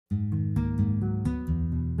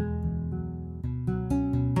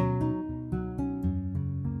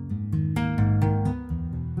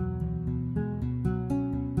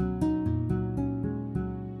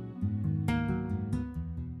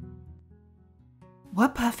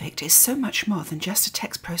WordPerfect is so much more than just a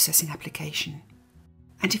text processing application.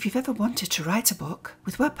 And if you've ever wanted to write a book,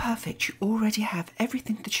 with WordPerfect you already have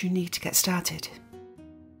everything that you need to get started.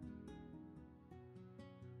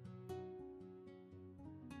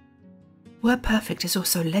 WordPerfect is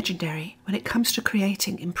also legendary when it comes to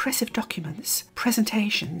creating impressive documents,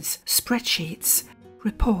 presentations, spreadsheets,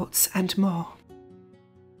 reports, and more.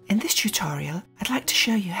 In this tutorial, I'd like to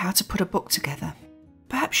show you how to put a book together.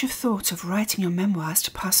 Perhaps you've thought of writing your memoirs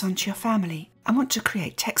to pass on to your family and want to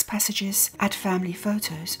create text passages, add family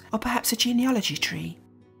photos, or perhaps a genealogy tree.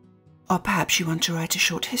 Or perhaps you want to write a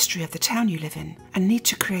short history of the town you live in and need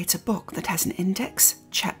to create a book that has an index,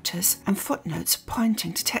 chapters, and footnotes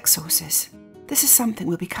pointing to text sources. This is something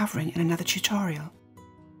we'll be covering in another tutorial.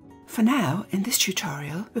 For now, in this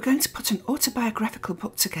tutorial, we're going to put an autobiographical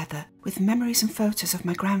book together with memories and photos of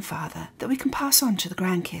my grandfather that we can pass on to the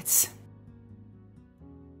grandkids.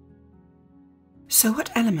 So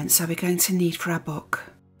what elements are we going to need for our book?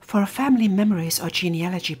 For a family memories or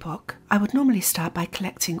genealogy book, I would normally start by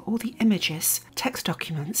collecting all the images, text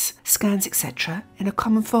documents, scans, etc. in a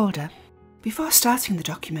common folder. Before starting the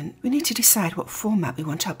document, we need to decide what format we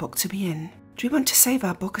want our book to be in. Do we want to save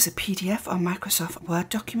our book as a PDF or Microsoft Word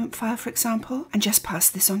document file, for example, and just pass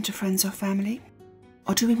this on to friends or family?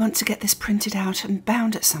 Or do we want to get this printed out and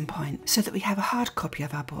bound at some point so that we have a hard copy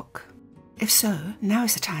of our book? If so, now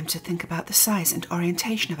is the time to think about the size and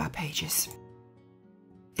orientation of our pages.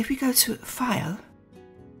 If we go to File,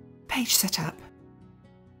 Page Setup,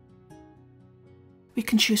 we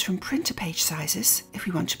can choose from printer page sizes if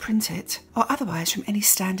we want to print it, or otherwise from any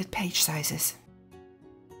standard page sizes.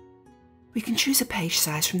 We can choose a page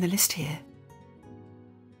size from the list here,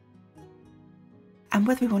 and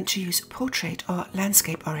whether we want to use portrait or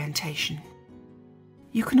landscape orientation.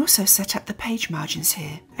 You can also set up the page margins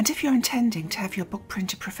here, and if you're intending to have your book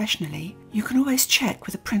printed professionally, you can always check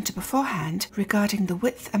with a printer beforehand regarding the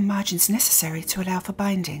width and margins necessary to allow for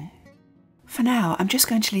binding. For now, I'm just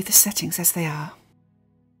going to leave the settings as they are.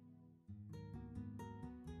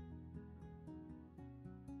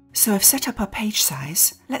 So I've set up our page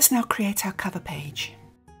size. Let's now create our cover page.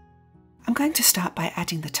 I'm going to start by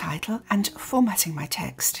adding the title and formatting my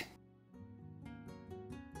text.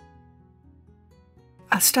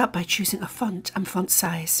 I'll start by choosing a font and font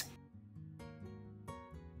size.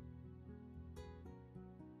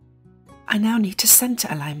 I now need to center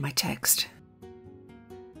align my text.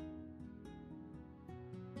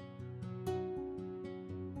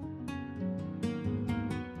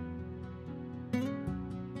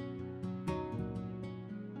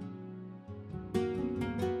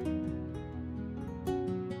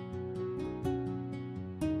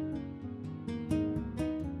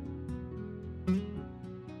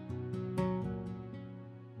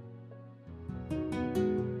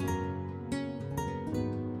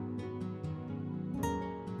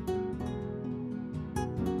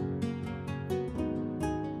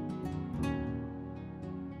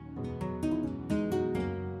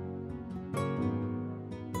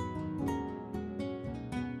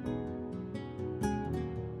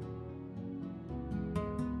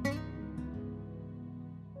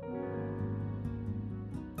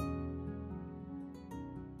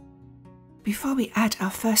 Before we add our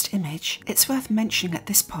first image, it's worth mentioning at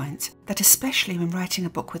this point that especially when writing a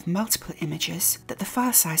book with multiple images, that the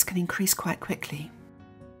file size can increase quite quickly.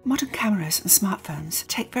 Modern cameras and smartphones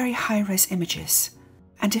take very high-res images,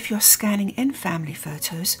 and if you're scanning in family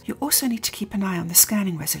photos, you also need to keep an eye on the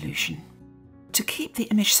scanning resolution. To keep the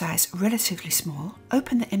image size relatively small,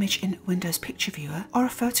 open the image in Windows Picture Viewer or a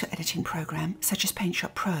photo editing program such as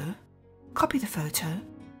PaintShop Pro, copy the photo,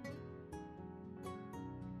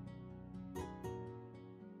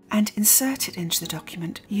 and insert it into the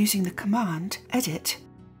document using the command Edit,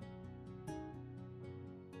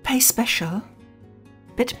 Paste Special,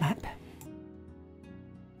 Bitmap,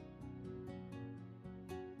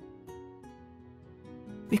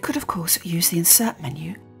 we could of course use the Insert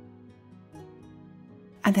menu,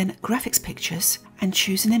 and then Graphics Pictures and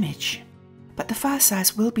choose an image, but the file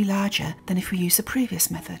size will be larger than if we use the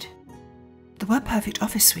previous method. The WordPerfect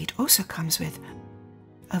Office Suite also comes with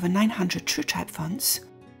over 900 TrueType fonts,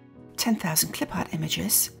 10,000 clip art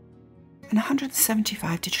images, and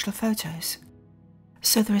 175 digital photos.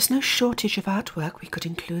 So there is no shortage of artwork we could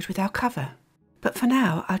include with our cover. But for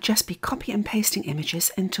now, I'll just be copy and pasting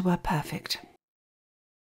images into WordPerfect.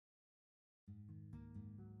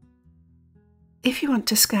 If you want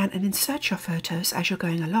to scan and insert your photos as you're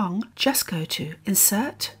going along, just go to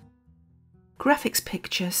Insert, Graphics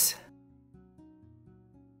Pictures,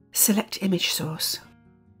 select Image Source,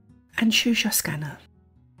 and choose your scanner.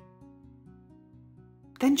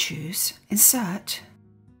 Then choose Insert,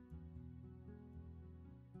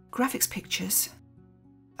 Graphics Pictures,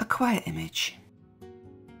 Acquire Image.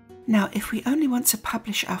 Now, if we only want to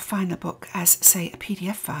publish our final book as, say, a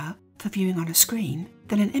PDF file for viewing on a screen,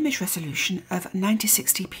 then an image resolution of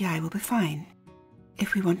 96 dpi will be fine.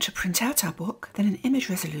 If we want to print out our book, then an image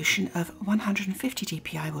resolution of 150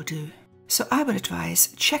 dpi will do. So I would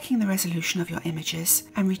advise checking the resolution of your images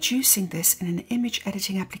and reducing this in an image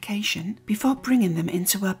editing application before bringing them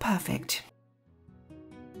into WordPerfect.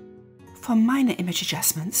 For minor image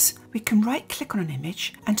adjustments, we can right-click on an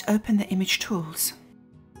image and open the Image Tools.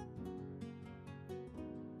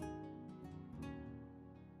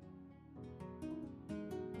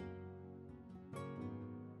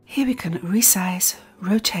 Here we can resize,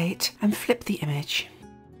 rotate and flip the image.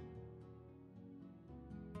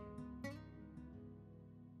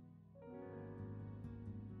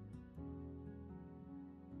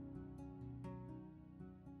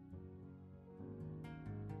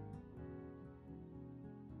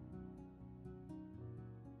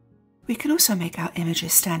 We can also make our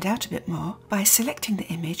images stand out a bit more by selecting the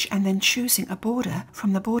image and then choosing a border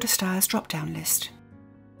from the Border Styles drop-down list.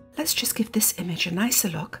 Let's just give this image a nicer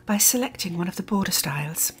look by selecting one of the border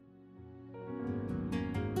styles.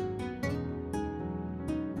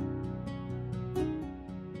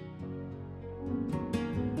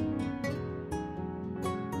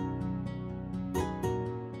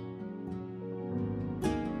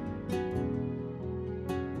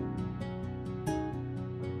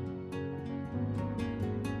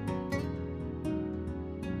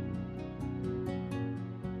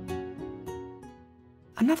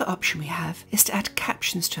 Another option we have is to add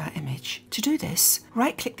captions to our image. To do this,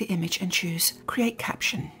 right-click the image and choose Create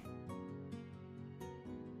Caption.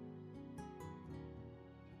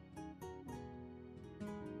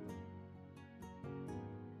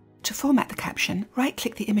 To format the caption,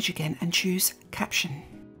 right-click the image again and choose Caption.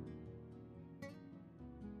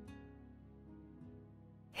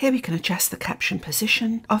 Here we can adjust the caption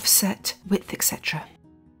position, offset, width, etc.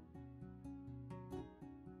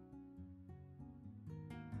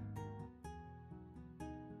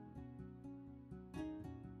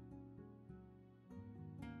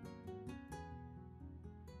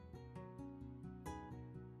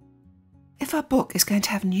 If our book is going to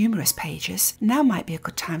have numerous pages, now might be a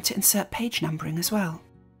good time to insert page numbering as well.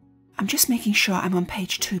 I'm just making sure I'm on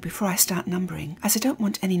page 2 before I start numbering, as I don't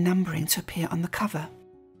want any numbering to appear on the cover.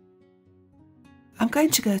 I'm going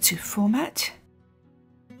to go to Format,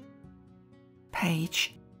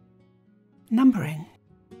 Page, Numbering.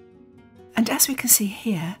 And as we can see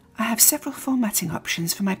here, I have several formatting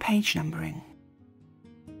options for my page numbering.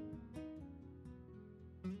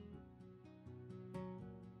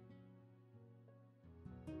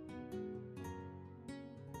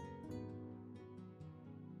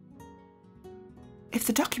 If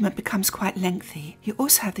the document becomes quite lengthy, you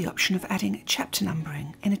also have the option of adding chapter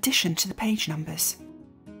numbering in addition to the page numbers.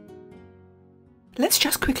 Let's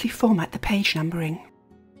just quickly format the page numbering.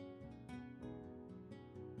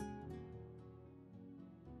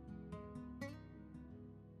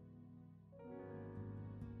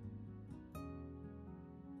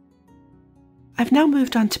 I've now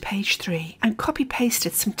moved on to page 3 and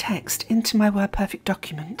copy-pasted some text into my WordPerfect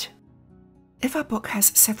document. If our book has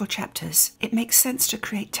several chapters, it makes sense to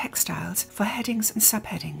create text styles for headings and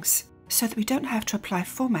subheadings, so that we don't have to apply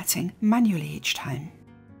formatting manually each time.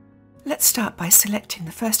 Let's start by selecting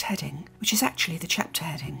the first heading, which is actually the chapter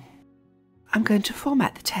heading. I'm going to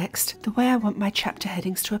format the text the way I want my chapter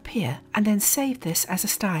headings to appear, and then save this as a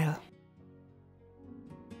style.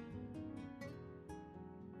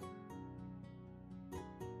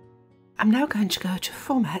 I'm now going to go to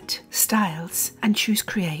Format, Styles, and choose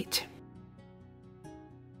Create.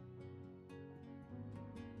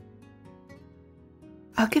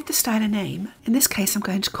 I'll give the style a name. In this case, I'm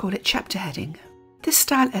going to call it Chapter Heading. This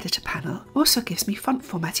Style Editor panel also gives me font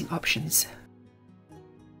formatting options.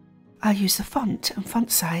 I'll use the font and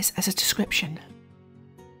font size as a description.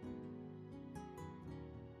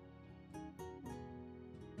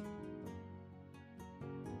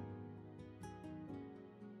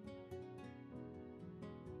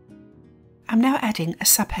 I'm now adding a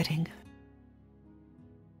subheading.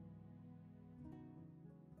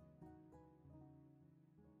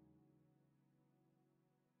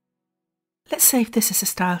 Let's save this as a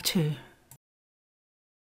style too.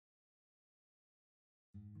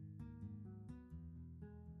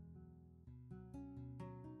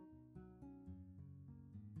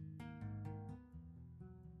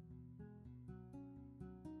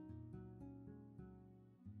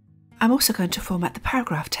 I'm also going to format the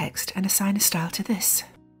paragraph text and assign a style to this.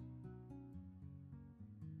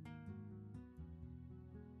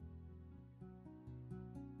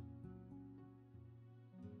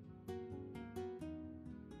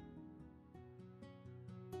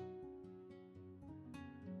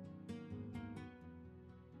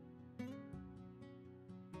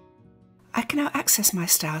 can now access my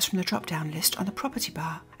styles from the drop-down list on the property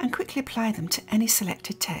bar and quickly apply them to any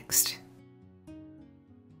selected text.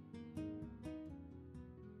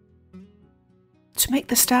 To make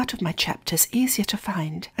the start of my chapters easier to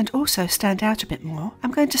find and also stand out a bit more,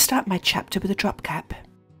 I'm going to start my chapter with a drop cap.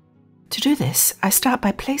 To do this, I start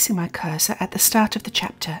by placing my cursor at the start of the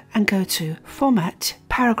chapter and go to Format,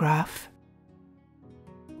 Paragraph,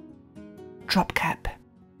 Drop Cap.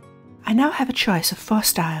 I now have a choice of 4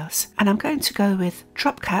 styles, and I'm going to go with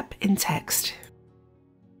Drop Cap in Text.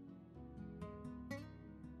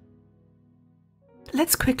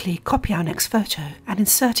 Let's quickly copy our next photo and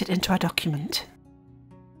insert it into our document.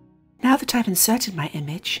 Now that I've inserted my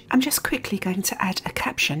image, I'm just quickly going to add a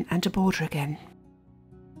caption and a border again.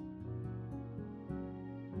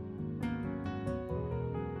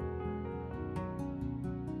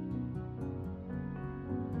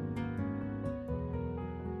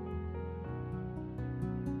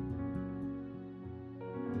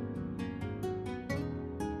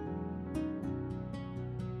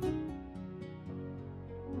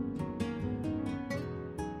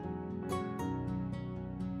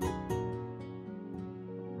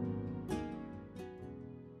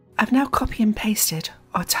 I've now copy and pasted,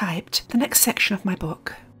 or typed, the next section of my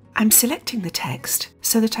book. I'm selecting the text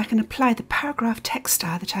so that I can apply the paragraph text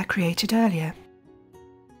style that I created earlier.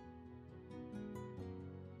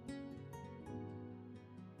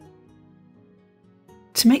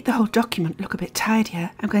 To make the whole document look a bit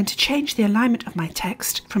tidier, I'm going to change the alignment of my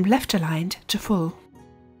text from left aligned to full.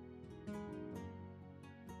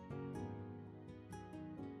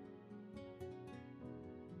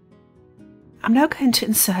 I'm now going to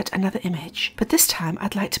insert another image, but this time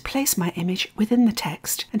I'd like to place my image within the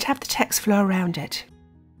text and have the text flow around it.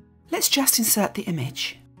 Let's just insert the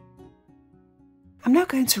image. I'm now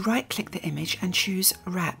going to right-click the image and choose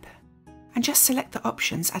Wrap, and just select the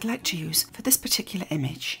options I'd like to use for this particular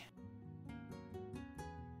image.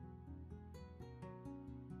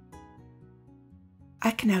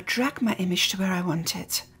 I can now drag my image to where I want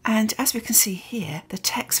it, and as we can see here, the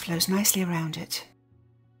text flows nicely around it.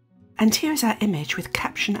 And here is our image with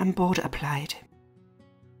caption and border applied.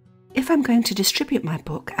 If I'm going to distribute my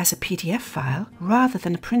book as a PDF file rather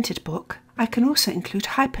than a printed book, I can also include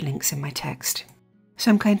hyperlinks in my text. So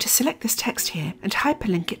I'm going to select this text here and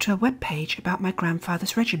hyperlink it to a web page about my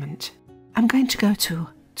grandfather's regiment. I'm going to go to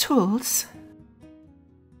Tools,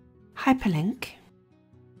 Hyperlink,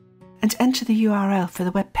 and enter the URL for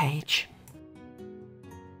the web page.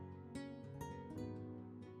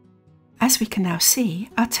 As we can now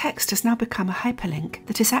see, our text has now become a hyperlink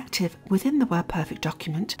that is active within the WordPerfect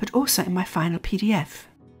document, but also in my final PDF.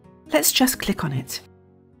 Let's just click on it.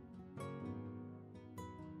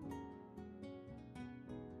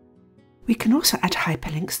 We can also add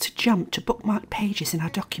hyperlinks to jump to bookmarked pages in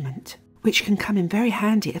our document, which can come in very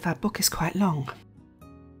handy if our book is quite long.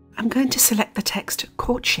 I'm going to select the text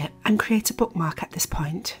Courtship and create a bookmark at this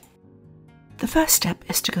point. The first step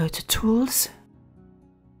is to go to Tools,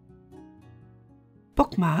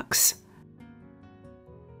 Bookmarks,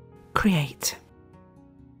 Create.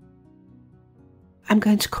 I'm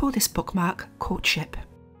going to call this bookmark Courtship.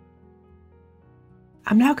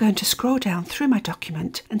 I'm now going to scroll down through my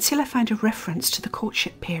document until I find a reference to the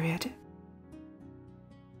courtship period.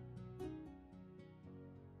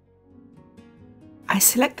 I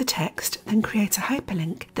select the text, then create a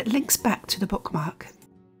hyperlink that links back to the bookmark.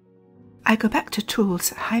 I go back to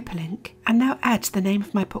Tools, Hyperlink, and now add the name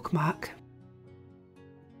of my bookmark.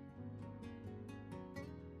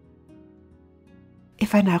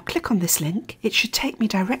 If I now click on this link, it should take me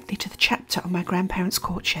directly to the chapter on my grandparents'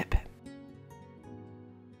 courtship.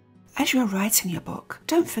 As you are writing your book,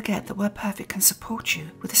 don't forget that WordPerfect can support you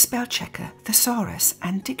with a spell checker, thesaurus,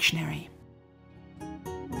 and dictionary.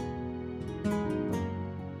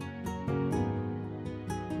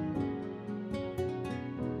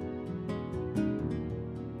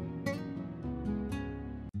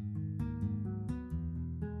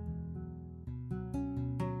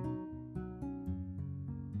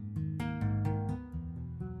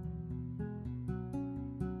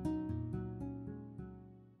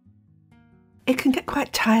 It can get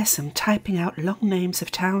quite tiresome typing out long names of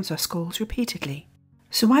towns or schools repeatedly,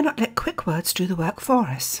 so why not let quick words do the work for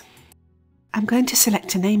us? I'm going to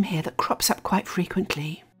select a name here that crops up quite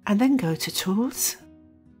frequently, and then go to Tools,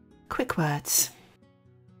 Quick Words.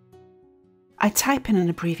 I type in an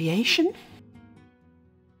abbreviation,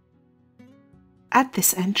 add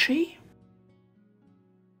this entry,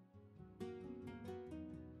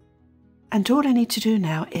 and all I need to do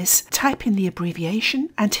now is type in the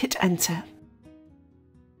abbreviation and hit Enter.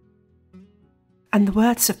 And the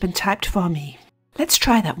words have been typed for me. Let's Let's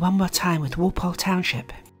try that one more time with Walpole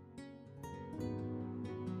Township.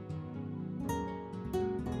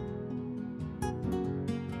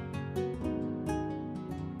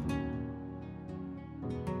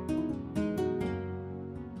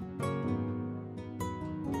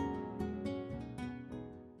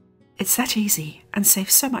 It's that easy and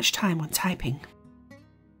saves so much time when typing.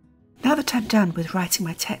 Now that I'm done with writing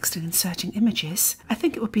my text and inserting images, I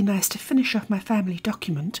think it would be nice to finish off my family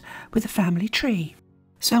document with a family tree.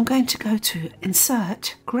 So I'm going to go to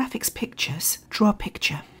Insert, Graphics Pictures, Draw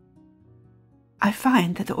Picture. I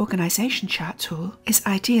find that the Organisation Chart tool is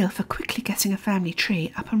ideal for quickly getting a family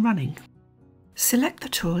tree up and running. Select the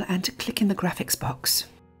tool and click in the graphics box.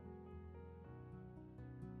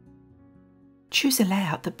 Choose a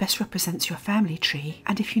layout that best represents your family tree,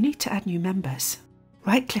 and if you need to add new members,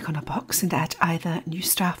 right-click on a box and add either new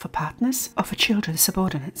staff for partners or for children's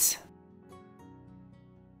subordinates.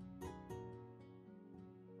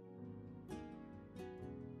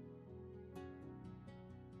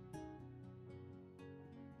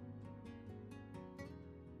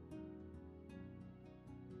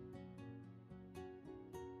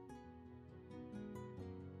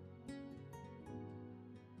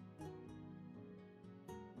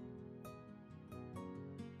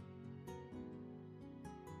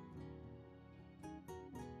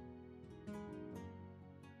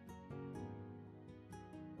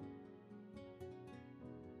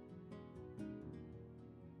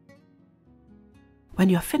 When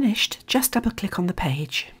you're finished, just double-click on the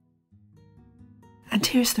page. And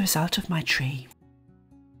here's the result of my tree.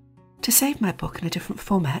 To save my book in a different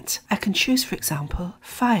format, I can choose, for example,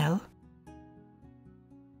 File,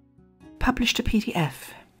 Publish to PDF,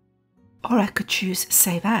 or I could choose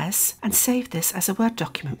Save As and save this as a Word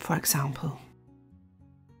document, for example.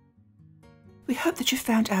 We hope that you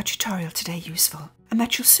found our tutorial today useful and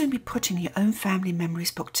that you'll soon be putting your own family memories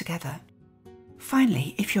book together.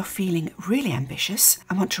 Finally, if you're feeling really ambitious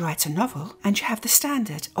and want to write a novel and you have the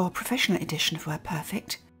standard or professional edition of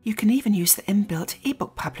WordPerfect, you can even use the inbuilt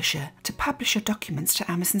ebook publisher to publish your documents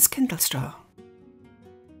to Amazon's Kindle store.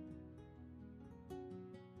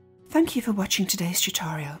 Thank you for watching today's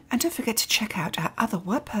tutorial, and don't forget to check out our other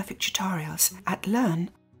WordPerfect tutorials at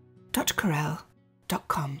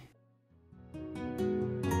learn.corel.com.